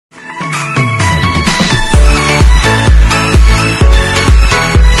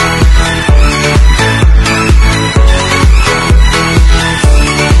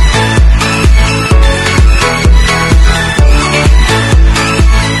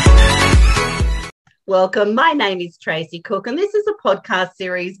Welcome. My name is Tracy Cook, and this is a podcast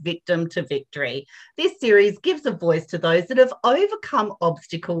series, Victim to Victory. This series gives a voice to those that have overcome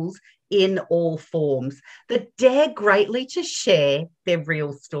obstacles in all forms, that dare greatly to share their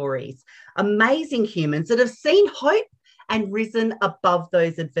real stories. Amazing humans that have seen hope and risen above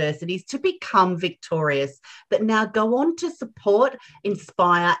those adversities to become victorious, but now go on to support,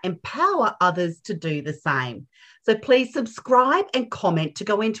 inspire, empower others to do the same. So please subscribe and comment to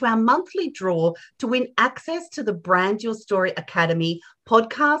go into our monthly draw to win access to the Brand Your Story Academy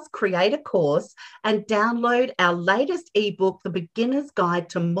podcast creator course and download our latest ebook, The Beginner's Guide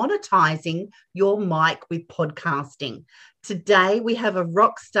to Monetizing Your Mic with Podcasting. Today, we have a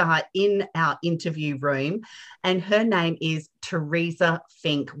rock star in our interview room, and her name is Teresa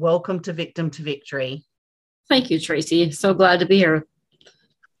Fink. Welcome to Victim to Victory. Thank you, Tracy. So glad to be here.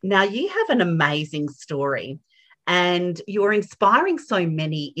 Now, you have an amazing story, and you're inspiring so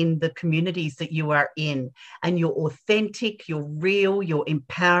many in the communities that you are in, and you're authentic, you're real, you're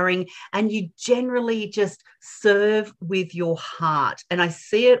empowering, and you generally just serve with your heart. And I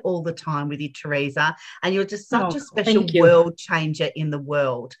see it all the time with you, Teresa, and you're just such a special world changer in the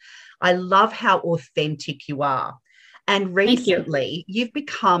world. I love how authentic you are. And recently, you've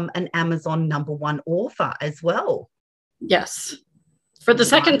become an Amazon #1 author as well. Yes. For the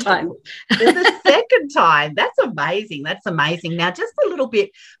second time. For the second time. That's amazing. That's amazing. Now, just a little bit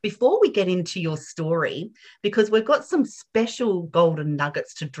before we get into your story, because we've got some special golden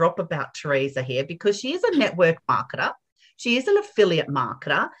nuggets to drop about Teresa here, because she is a network marketer. She is an affiliate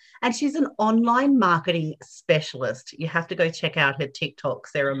marketer, and she's an online marketing specialist. You have to go check out her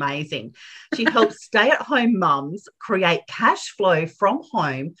TikToks. They're amazing. She helps stay-at-home mums create cash flow from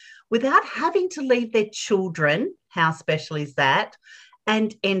home without having to leave their children. How special is that?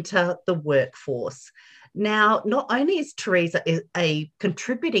 And enter the workforce. Now, not only is Teresa a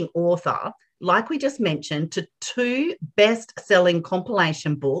contributing author, like we just mentioned, to 2 best-selling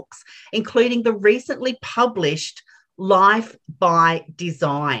compilation books, including the recently published Life by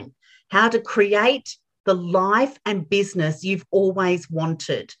Design, How to Create the Life and Business You've Always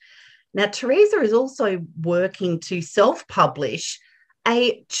Wanted. Now, Teresa is also working to self-publish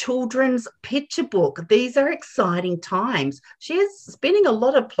a children's picture book. These are exciting times. She is spinning a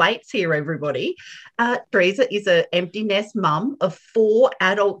lot of plates here, everybody. Teresa is an empty nest mum of 4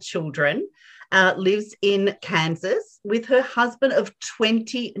 adult children, lives in Kansas with her husband of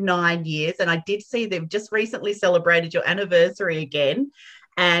 29 years. And I did see they've just recently celebrated your anniversary again.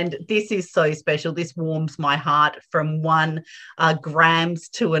 And this is so special. This warms my heart from one Grams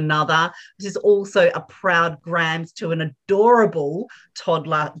to another. This is also a proud Grams to an adorable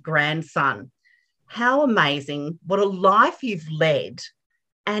toddler grandson. How amazing. What a life you've led.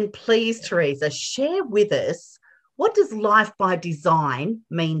 And please, Teresa, share with us, what does Life by Design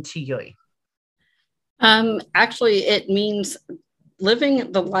mean to you? Actually, it means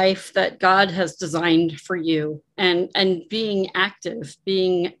living the life that God has designed for you and being active,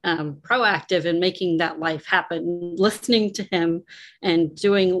 being proactive in making that life happen, listening to him and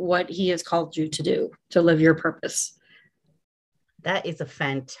doing what he has called you to do, to live your purpose. That is a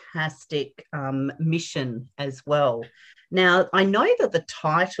fantastic mission as well. Now, I know that the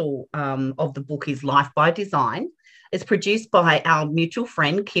title of the book is Life by Design. It's produced by our mutual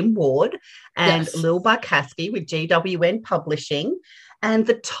friend, Kim Ward, and Lil Barkowski with GWN Publishing. And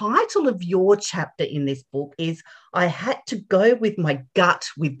the title of your chapter in this book is I Had to Go with My Gut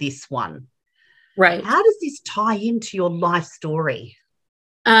with This One. Right. How does this tie into your life story?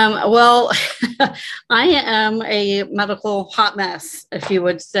 Well, I am a medical hot mess, if you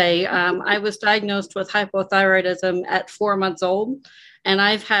would say. I was diagnosed with hypothyroidism at 4 months old, and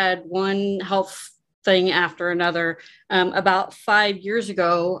I've had one health thing after another. About 5 years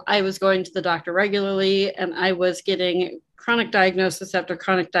ago, I was going to the doctor regularly, and I was getting chronic diagnosis after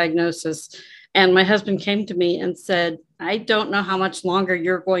chronic diagnosis. And my husband came to me and said, I don't know how much longer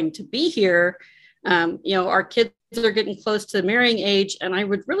you're going to be here. Our kids are getting close to the marrying age, and I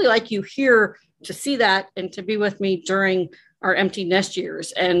would really like you here to see that and to be with me during our empty nest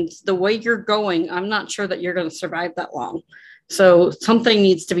years. And the way you're going, I'm not sure that you're going to survive that long. So something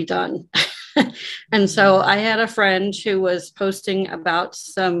needs to be done. And so I had a friend who was posting about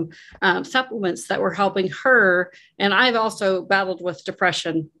some supplements that were helping her. And I've also battled with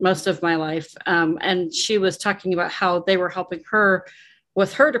depression most of my life. And she was talking about how they were helping her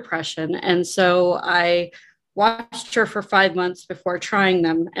with her depression. And so I watched her for 5 months before trying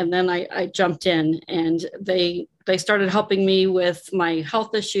them. And then I jumped in, and they started helping me with my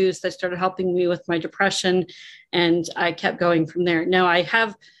health issues. They started helping me with my depression, and I kept going from there. Now I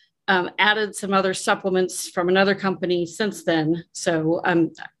have added some other supplements from another company since then. So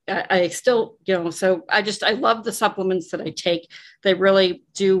I still, so I love the supplements that I take. They really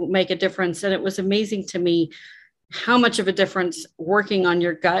do make a difference. And it was amazing to me how much of a difference working on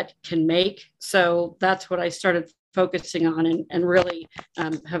your gut can make. So that's what I started focusing on and really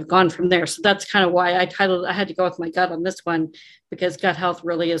have gone from there. So that's kind of why I had to go with my gut on this one, because gut health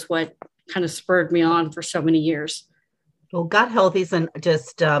really is what kind of spurred me on for so many years. Well, gut health isn't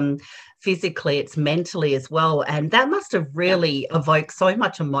just physically, it's mentally as well. And that must have really evoked so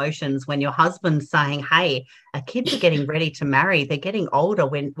much emotions when your husband's saying, hey, our kids are getting ready to marry. They're getting older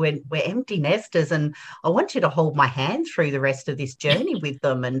when we're empty nesters. And I want you to hold my hand through the rest of this journey with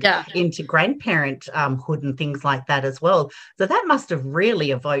them and into grandparenthood and things like that as well. So that must have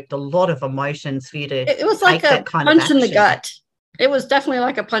really evoked a lot of emotions for you to It was like a punch in the gut. It was definitely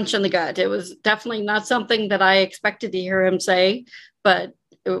like a punch in the gut. It was definitely not something that I expected to hear him say, but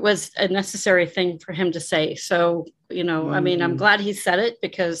it was a necessary thing for him to say. So, I mean, I'm glad he said it,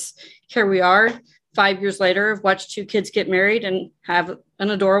 because here we are 5 years later, I've watched 2 kids get married and have an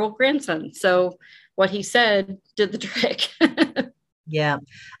adorable grandson. So what he said did the trick. Yeah.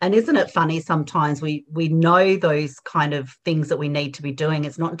 And isn't it funny? Sometimes we know those kind of things that we need to be doing.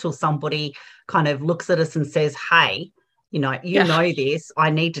 It's not until somebody kind of looks at us and says, hey, know this, I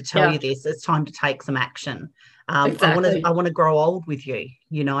need to tell you this, it's time to take some action. Exactly. I want to grow old with you,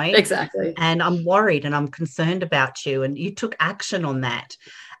 Exactly. And I'm worried and I'm concerned about you, and you took action on that.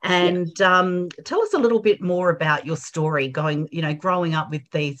 And tell us a little bit more about your story growing up with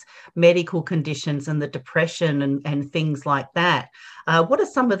these medical conditions and the depression and things like that. What are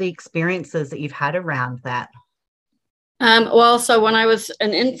some of the experiences that you've had around that? So when I was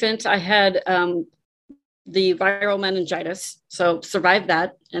an infant, I had the viral meningitis, so survived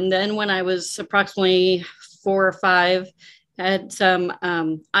that. And then when I was approximately 4 or 5, I had some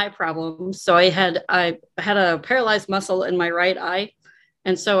eye problems. So I had a paralyzed muscle in my right eye.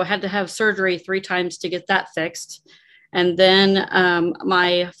 And so I had to have surgery 3 times to get that fixed. And then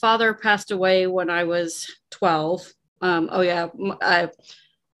my father passed away when I was 12.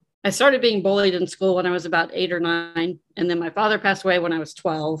 I started being bullied in school when I was about 8 or 9. And then my father passed away when I was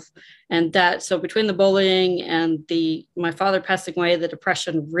 12. And so between the bullying and my father passing away, the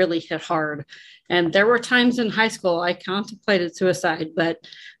depression really hit hard. And there were times in high school I contemplated suicide, but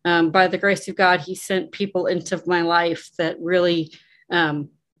by the grace of God, he sent people into my life that really kind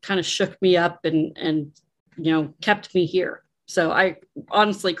of shook me up and kept me here. So I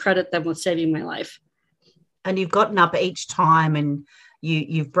honestly credit them with saving my life. And you've gotten up each time and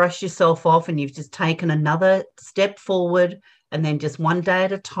you've brushed yourself off and you've just taken another step forward, and then just one day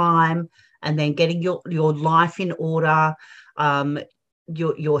at a time, and then getting your life in order,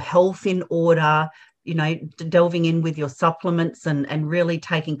 your health in order, delving in with your supplements and really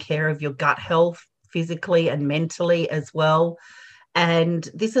taking care of your gut health physically and mentally as well. And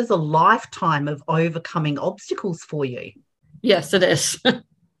this is a lifetime of overcoming obstacles for you. Yes, it is.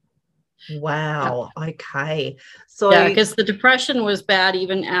 Wow. Yeah. Okay. So because the depression was bad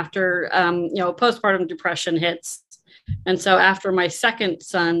even after postpartum depression hits. And so after my second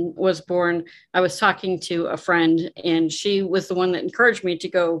son was born, I was talking to a friend, and she was the one that encouraged me to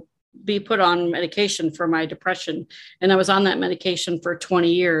go be put on medication for my depression. And I was on that medication for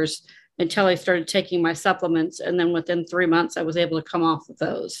 20 years until I started taking my supplements. And then within 3 months, I was able to come off of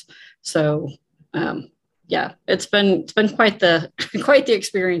those. So it's been quite the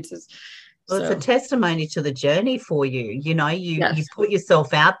experiences. Well, it's a testimony to the journey for you. You put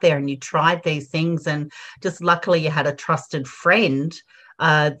yourself out there and you tried these things, and just luckily you had a trusted friend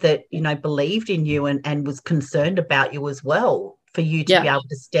that, believed in you and was concerned about you as well, for you to be able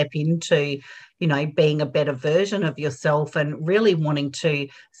to step into, being a better version of yourself and really wanting to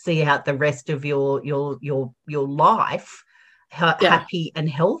see out the rest of your life happy and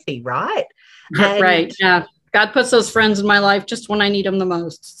healthy, right? Right. Yeah. God puts those friends in my life just when I need them the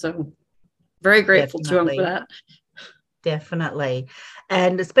most. So very grateful to him for that. Definitely.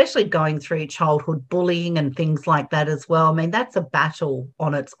 And especially going through childhood bullying and things like that as well. I mean, that's a battle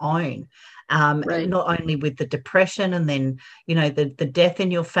on its own. Right. Not only with the depression and then, the death in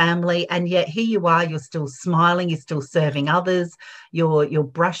your family. And yet here you are, you're still smiling, you're still serving others, you're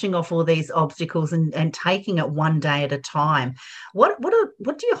brushing off all these obstacles and taking it one day at a time. What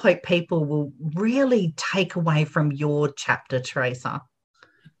do you hope people will really take away from your chapter, Teresa?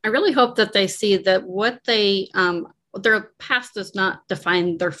 I really hope that they see that what their past does not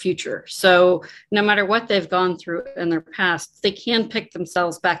define their future. So no matter what they've gone through in their past, they can pick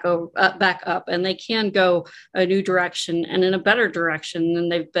themselves back up, and they can go a new direction and in a better direction than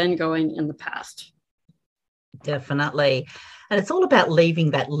they've been going in the past. Definitely. And it's all about leaving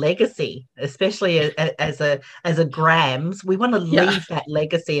that legacy, especially as a grams. We want to leave that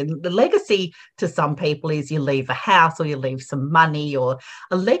legacy. And the legacy to some people is you leave a house or you leave some money, or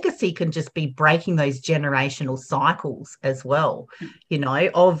a legacy can just be breaking those generational cycles as well, you know,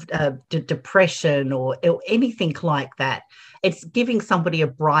 of depression or anything like that. It's giving somebody a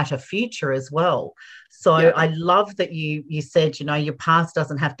brighter future as well. So I love that you said, you know, your past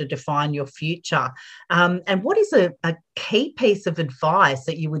doesn't have to define your future. And what is a key piece of advice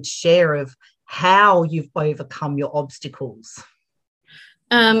that you would share of how you've overcome your obstacles?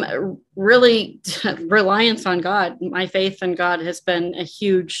 Really, reliance on God. My faith in God has been a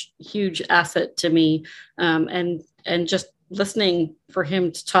huge, huge asset to me. And just listening for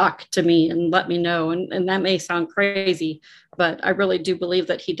him to talk to me and let me know. And that may sound crazy, but I really do believe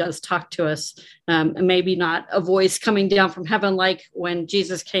that he does talk to us. And maybe not a voice coming down from heaven like when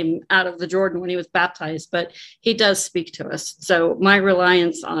Jesus came out of the Jordan when he was baptized, but he does speak to us. So my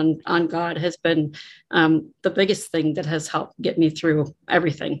reliance on God has been the biggest thing that has helped get me through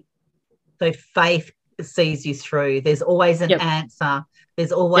everything. So faith sees you through. There's always an answer.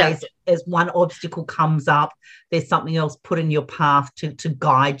 There's always, as one obstacle comes up, there's something else put in your path to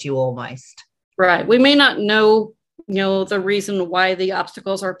guide you almost. Right. We may not know, the reason why the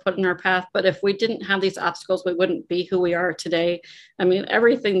obstacles are put in our path, but if we didn't have these obstacles, we wouldn't be who we are today. I mean,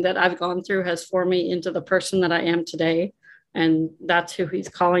 everything that I've gone through has formed me into the person that I am today. And that's who he's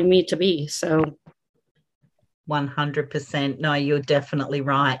calling me to be. So 100%. No, you're definitely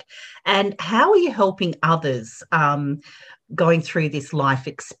right. And how are you helping others going through this life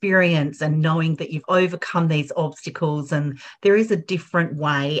experience and knowing that you've overcome these obstacles and there is a different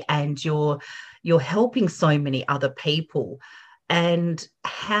way, and you're helping so many other people? And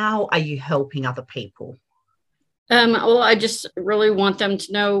how are you helping other people? Well, I just really want them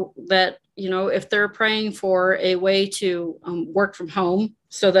to know that, if they're praying for a way to work from home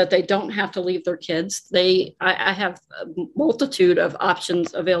so that they don't have to leave their kids, I have a multitude of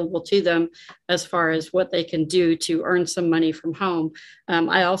options available to them as far as what they can do to earn some money from home.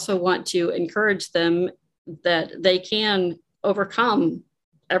 I also want to encourage them that they can overcome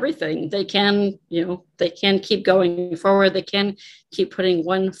everything. They can, they can keep going forward. They can keep putting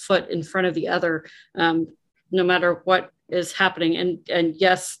one foot in front of the other, no matter what is happening. And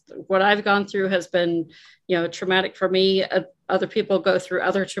yes, what I've gone through has been, traumatic for me. Other people go through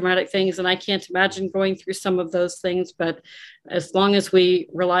other traumatic things, and I can't imagine going through some of those things. But as long as we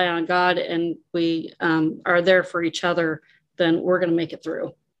rely on God and we are there for each other, then we're going to make it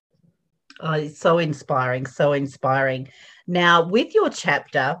through. Oh, it's so inspiring, so inspiring. Now, with your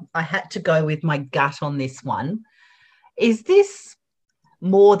chapter, I had to go with my gut on this one. Is this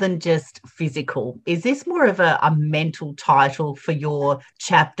more than just physical? Is this more of a mental title for your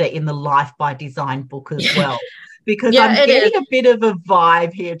chapter in the Life by Design book as well? Because I'm getting a bit of a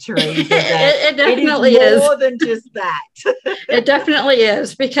vibe here, Teresa, that it definitely is more than just that. It definitely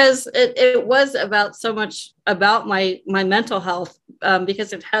is, because it was about so much about my mental health,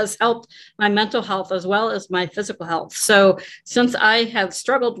 because it has helped my mental health as well as my physical health. So since I have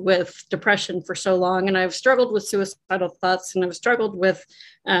struggled with depression for so long, and I've struggled with suicidal thoughts, and I've struggled with,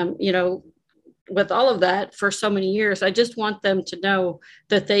 with all of that for so many years, I just want them to know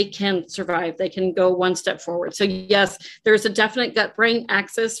that they can survive. They can go one step forward. So yes, there's a definite gut-brain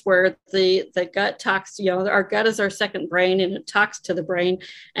axis where the gut talks, our gut is our second brain, and it talks to the brain.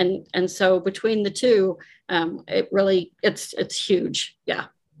 And so between the two, it's huge. Yeah.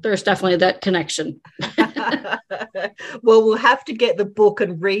 There's definitely that connection. Well, we'll have to get the book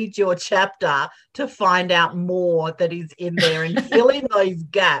and read your chapter to find out more that is in there and fill in those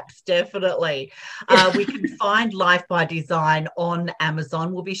gaps, definitely. We can find Life by Design on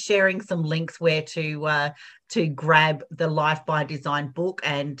Amazon. We'll be sharing some links where to grab the Life by Design book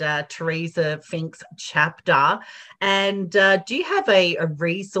and Teresa Fink's chapter. And do you have a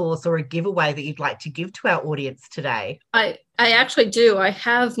resource or a giveaway that you'd like to give to our audience today? I actually do. I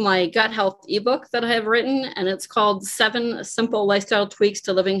have my gut health ebook that I have written, and it's called 7 Simple Lifestyle Tweaks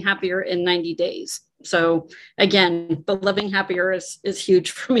to Living Happier in 90 Days. So again, the living happier is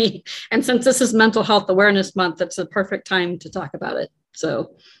huge for me. And since this is Mental Health Awareness Month, it's a perfect time to talk about it.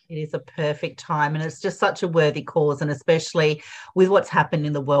 So it is a perfect time, and it's just such a worthy cause. And especially with what's happened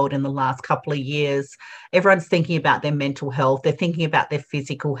in the world in the last couple of years, everyone's thinking about their mental health. They're thinking about their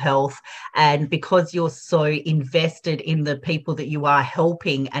physical health. And because you're so invested in the people that you are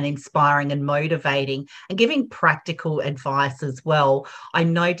helping and inspiring and motivating and giving practical advice as well, I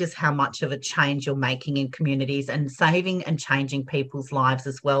know just how much of a change you're making in communities and saving and changing people's lives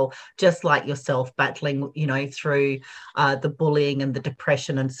as well, just like yourself, battling, through the bullying and the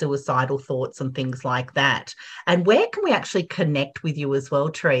depression and suicidal thoughts and things like that. And where can we actually connect with you as well,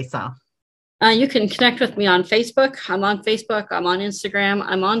 Teresa? You can connect with me on Facebook. I'm on Facebook. I'm on Instagram.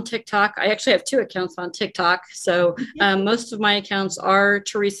 I'm on TikTok. I actually have 2 accounts on TikTok. So most of my accounts are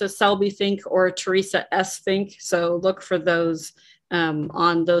Teresa Selby Fink or Teresa S. Fink. So look for those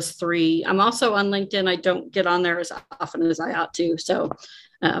on those 3. I'm also on LinkedIn. I don't get on there as often as I ought to. So,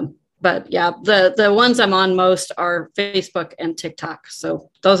 but yeah, the ones I'm on most are Facebook and TikTok. So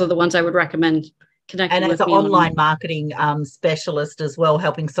those are the ones I would recommend. And as an online marketing specialist as well,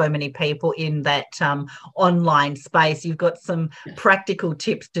 helping so many people in that online space, you've got some practical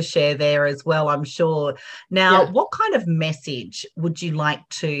tips to share there as well, I'm sure. Now, what kind of message would you like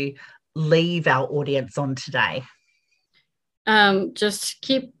to leave our audience on today? Just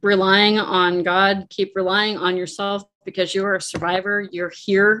keep relying on God, keep relying on yourself, because you are a survivor. You're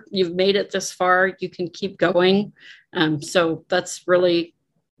here. You've made it this far. You can keep going. So that's really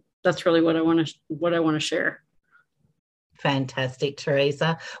what I want to share. Fantastic,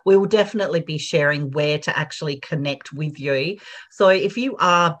 Teresa. We will definitely be sharing where to actually connect with you. So if you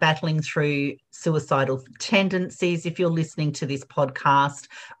are battling through suicidal tendencies, if you're listening to this podcast,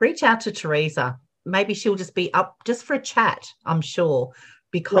 reach out to Teresa. Maybe she'll just be up just for a chat, I'm sure,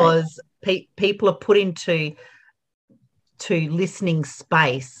 because people are put into listening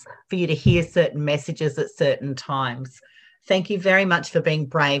space for you to hear certain messages at certain times. Thank you very much for being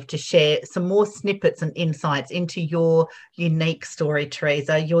brave to share some more snippets and insights into your unique story,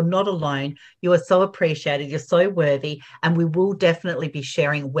 Teresa. You're not alone. You are so appreciated. You're so worthy. And we will definitely be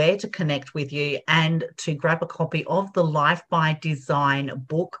sharing where to connect with you and to grab a copy of the Life by Design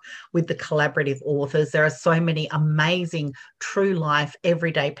book with the collaborative authors. There are so many amazing true life,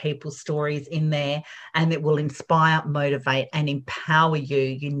 everyday people stories in there, and it will inspire, motivate, and empower you.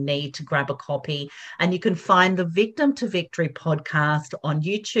 You need to grab a copy. And you can find the Victim to Victory podcast on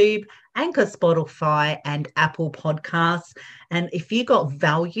YouTube, Anchor, Spotify, and Apple Podcasts. And if you got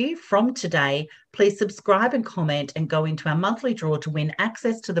value from today, please subscribe and comment and go into our monthly draw to win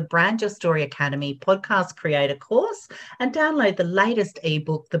access to the Brand Your Story Academy podcast creator course and download the latest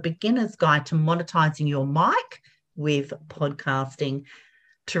ebook, The Beginner's Guide to Monetizing Your Mic with Podcasting.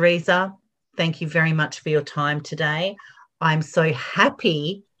 Teresa, thank you very much for your time today. I'm so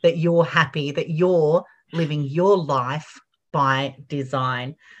happy that you're living your life by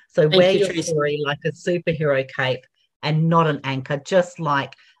design. So wear your story like a superhero cape and not an anchor, just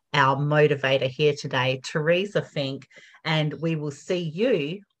like our motivator here today, Teresa Fink. And we will see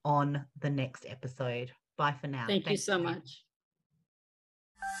you on the next episode. Bye for now. Thank you so much.